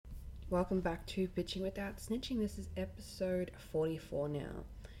Welcome back to Bitching Without Snitching. This is episode 44 now.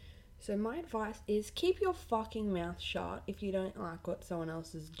 So my advice is keep your fucking mouth shut if you don't like what someone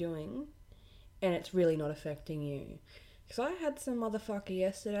else is doing and it's really not affecting you. Because I had some motherfucker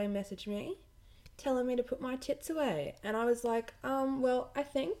yesterday message me telling me to put my tits away. And I was like, well, I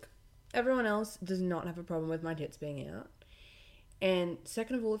think everyone else does not have a problem with my tits being out. And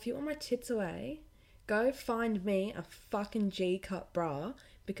second of all, if you want my tits away, go find me a fucking G-cup bra,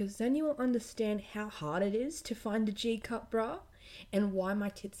 because then you will understand how hard it is to find a G-cup bra and why my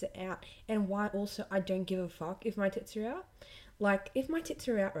tits are out, and why also I don't give a fuck if my tits are out. Like, if my tits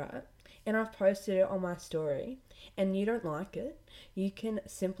are out, right, and I've posted it on my story and you don't like it, you can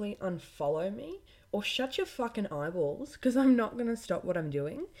simply unfollow me or shut your fucking eyeballs, because I'm not going to stop what I'm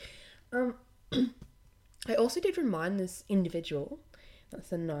doing. I also did remind this individual, that's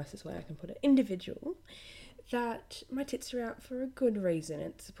the nicest way I can put it, individual, that my tits are out for a good reason.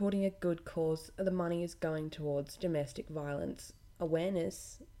 It's supporting a good cause. The money is going towards domestic violence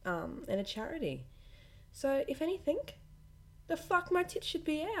awareness and a charity. So if anything, the fuck my tits should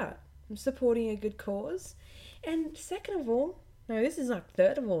be out. I'm supporting a good cause. And second of all, no, this is like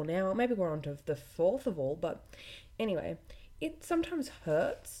third of all now. Maybe we're on to the fourth of all, but anyway, it sometimes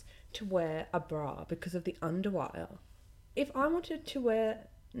hurts to wear a bra because of the underwire. If I wanted to wear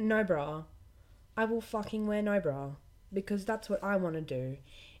no bra, I will fucking wear no bra, because that's what I want to do.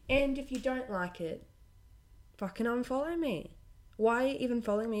 And if you don't like it, fucking unfollow me. Why are you even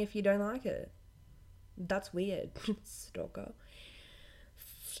following me if you don't like it? That's weird. Stalker.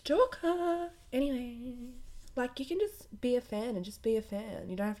 Anyway, like, you can just be a fan and just be a fan.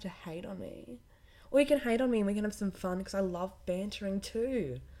 You don't have to hate on me. Or you can hate on me and we can have some fun, because I love bantering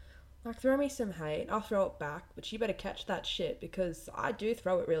too. Like, throw me some hate, I'll throw it back, but you better catch that shit, because I do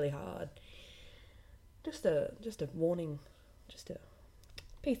throw it really hard. Just a warning, just a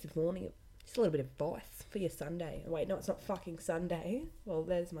piece of warning, just a little bit of advice for your Sunday. Wait, no, it's not fucking Sunday. Well,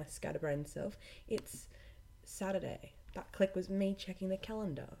 there's my scatterbrained self. It's Saturday. That click was me checking the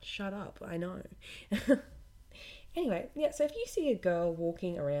calendar. Shut up, I know. Anyway, yeah, so if you see a girl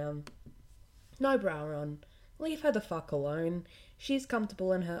walking around, no bra on, leave her the fuck alone. She's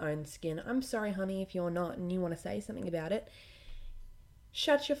comfortable in her own skin. I'm sorry, honey, if you're not and you want to say something about it.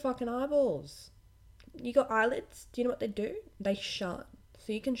 Shut your fucking eyeballs. You got eyelids? Do you know what they do? They shut.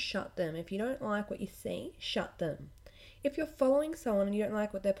 So you can shut them. If you don't like what you see, shut them. If you're following someone and you don't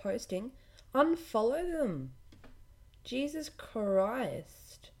like what they're posting, unfollow them. Jesus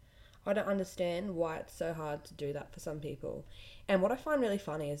Christ. I don't understand why it's so hard to do that for some people. And what I find really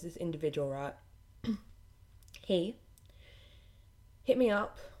funny is this individual, right? He would hit me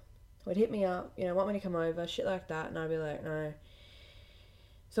up, want me to come over, shit like that, and I'd be like, no.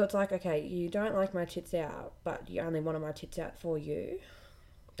 So it's like, okay, you don't like my tits out, but you only wanted my tits out for you.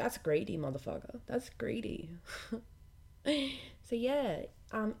 That's greedy, motherfucker. That's greedy. So yeah,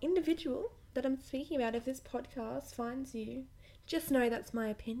 individual that I'm speaking about, if this podcast finds you, just know that's my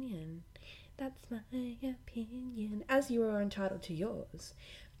opinion. That's my opinion. As you are entitled to yours.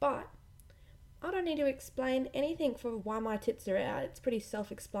 But I don't need to explain anything for why my tits are out. It's pretty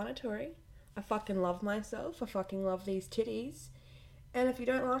self-explanatory. I fucking love myself. I fucking love these titties. And if you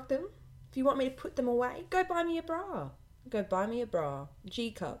don't like them, if you want me to put them away, go buy me a bra. Go buy me a bra.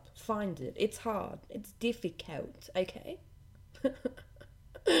 G-cup. Find it. It's hard. It's difficult. Okay?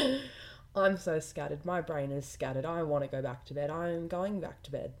 I'm so scattered. My brain is scattered. I want to go back to bed. I'm going back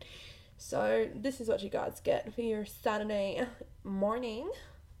to bed. So this is what you guys get for your Saturday morning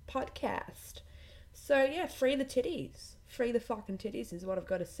podcast. So yeah, free the titties. Free the fucking titties is what I've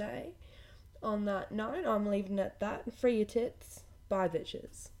got to say. On that note, I'm leaving it at that. Free your tits. Bye,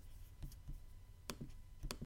 bitches.